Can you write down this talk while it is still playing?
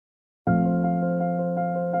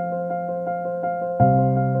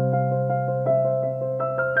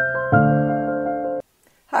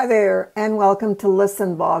Hi there, and welcome to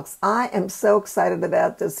ListenBox. I am so excited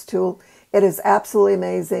about this tool. It is absolutely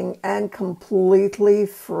amazing and completely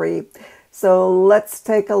free. So let's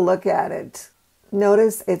take a look at it.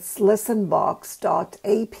 Notice it's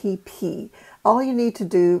listenbox.app. All you need to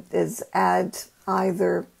do is add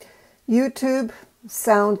either YouTube,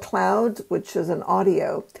 SoundCloud, which is an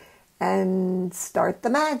audio, and start the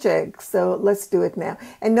magic. So let's do it now.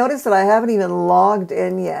 And notice that I haven't even logged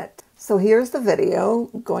in yet. So here's the video.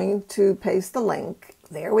 I'm going to paste the link.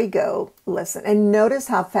 There we go. Listen. And notice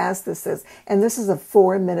how fast this is. And this is a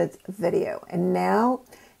 4-minute video. And now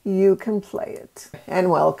you can play it. And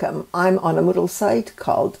welcome. I'm on a Moodle site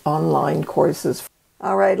called Online Courses.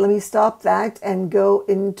 All right, let me stop that and go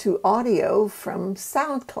into audio from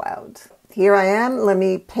SoundCloud. Here I am. Let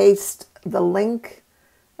me paste the link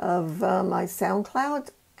of my SoundCloud.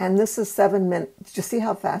 And this is 7 minutes. Did you see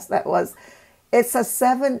how fast that was? It's a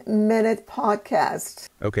 7-minute podcast.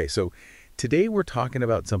 Okay, so today we're talking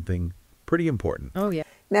about something pretty important. Oh, yeah.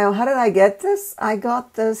 Now, how did I get this? I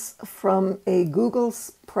got this from a Google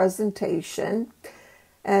presentation,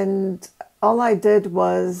 and all I did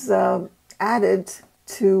was add it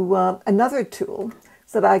to another tool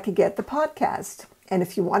so that I could get the podcast. And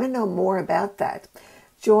if you want to know more about that,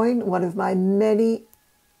 join one of my many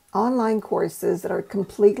online courses that are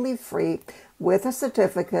completely free with a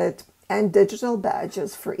certificate and digital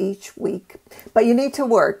badges for each week. But you need to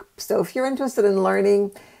work. So if you're interested in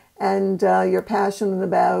learning and you're passionate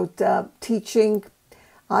about teaching,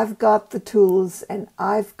 I've got the tools and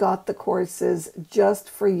I've got the courses just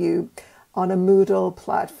for you on a Moodle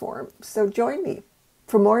platform. So join me.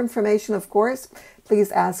 For more information, of course,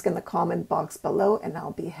 please ask in the comment box below and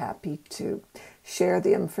I'll be happy to share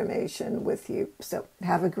the information with you. So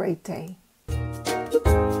have a great day.